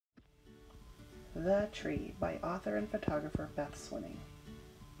The Tree by author and photographer Beth Swinning.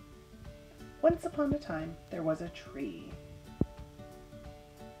 Once upon a time, there was a tree.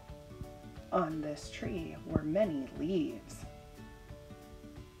 On this tree were many leaves.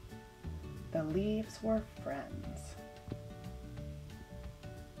 The leaves were friends.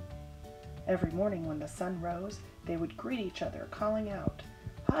 Every morning when the sun rose, they would greet each other, calling out,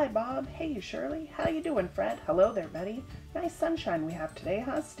 "Hi, Bob. Hey, Shirley. How you doing, Fred? Hello there, Betty. Nice sunshine we have today,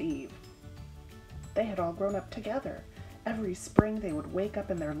 huh, Steve?" They had all grown up together. Every spring they would wake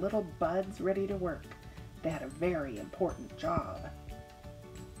up in their little buds ready to work. They had a very important job.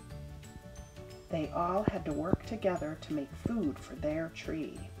 They all had to work together to make food for their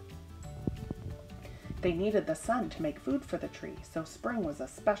tree. They needed the sun to make food for the tree, so spring was a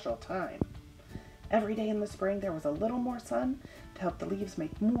special time. Every day in the spring there was a little more sun to help the leaves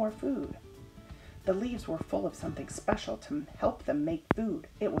make more food. The leaves were full of something special to help them make food.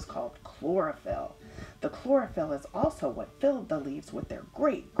 It was called chlorophyll. The chlorophyll is also what filled the leaves with their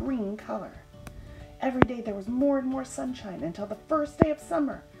great green color. Every day there was more and more sunshine until the first day of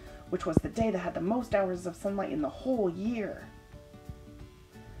summer, which was the day that had the most hours of sunlight in the whole year.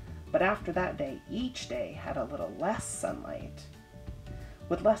 But after that day, each day had a little less sunlight.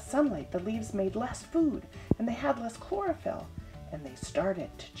 With less sunlight, the leaves made less food, and they had less chlorophyll, and they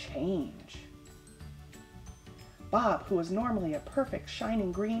started to change. Bob, who was normally a perfect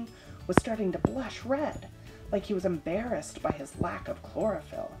shining green, was starting to blush red, like he was embarrassed by his lack of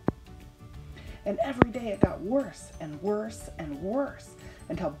chlorophyll. And every day it got worse and worse and worse,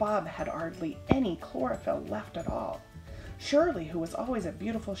 until Bob had hardly any chlorophyll left at all. Shirley, who was always a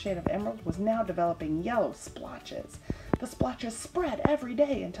beautiful shade of emerald, was now developing yellow splotches. The splotches spread every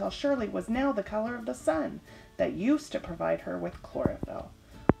day until Shirley was now the color of the sun that used to provide her with chlorophyll.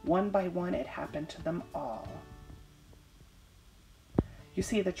 One by one it happened to them all. You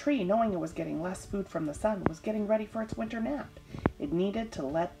see, the tree, knowing it was getting less food from the sun, was getting ready for its winter nap. It needed to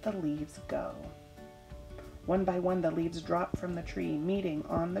let the leaves go. One by one the leaves dropped from the tree, meeting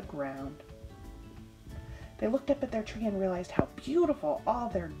on the ground. They looked up at their tree and realized how beautiful all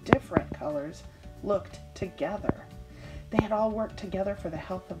their different colors looked together. They had all worked together for the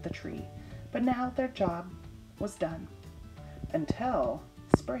health of the tree, but now their job was done, until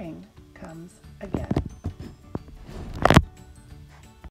spring comes again.